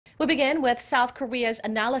We begin with South Korea's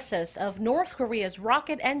analysis of North Korea's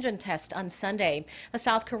rocket engine test on Sunday. The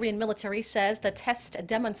South Korean military says the test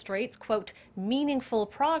demonstrates, quote, meaningful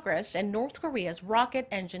progress in North Korea's rocket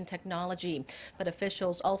engine technology. But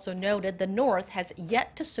officials also noted the North has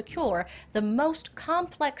yet to secure the most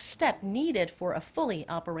complex step needed for a fully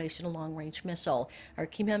operational long-range missile. Our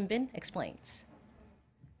Kim Hyun-bin explains.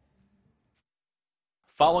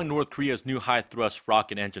 Following North Korea's new high-thrust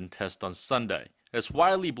rocket engine test on Sunday, it's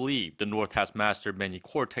widely believed the North has mastered many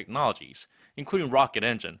core technologies, including rocket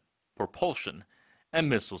engine, propulsion, and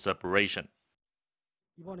missile separation.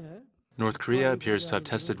 North Korea appears to have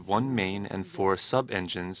tested one main and 4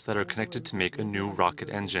 sub-engines that are connected to make a new rocket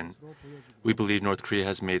engine. We believe North Korea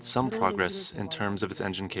has made some progress in terms of its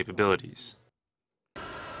engine capabilities.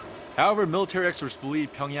 However, military experts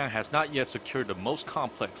believe Pyongyang has not yet secured the most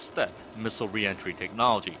complex step, missile re-entry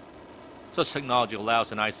technology. Such technology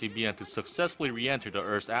allows an ICBM to successfully re-enter the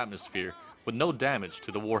Earth's atmosphere with no damage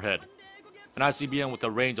to the warhead. An ICBM with a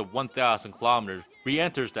range of 1,000 kilometers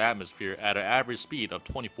re-enters the atmosphere at an average speed of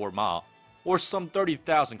 24 miles, or some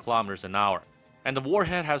 30,000 kilometers an hour, and the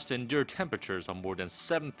warhead has to endure temperatures of more than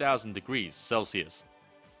 7,000 degrees Celsius.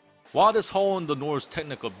 While this hole in the North's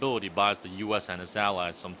technical ability buys the US and its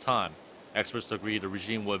allies some time, experts agree the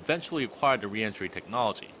regime will eventually acquire the re-entry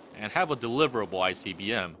technology and have a deliverable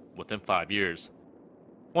ICBM within 5 years.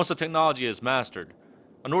 Once the technology is mastered,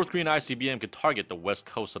 a North Korean ICBM could target the west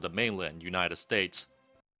coast of the mainland United States.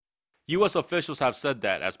 US officials have said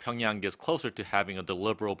that as Pyongyang gets closer to having a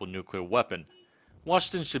deliverable nuclear weapon,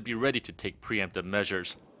 Washington should be ready to take preemptive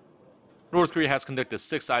measures. North Korea has conducted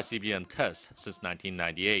 6 ICBM tests since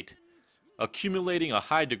 1998, accumulating a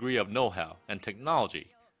high degree of know-how and technology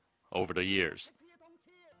over the years.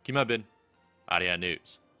 Kim Hyun-bin, Arirang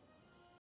News.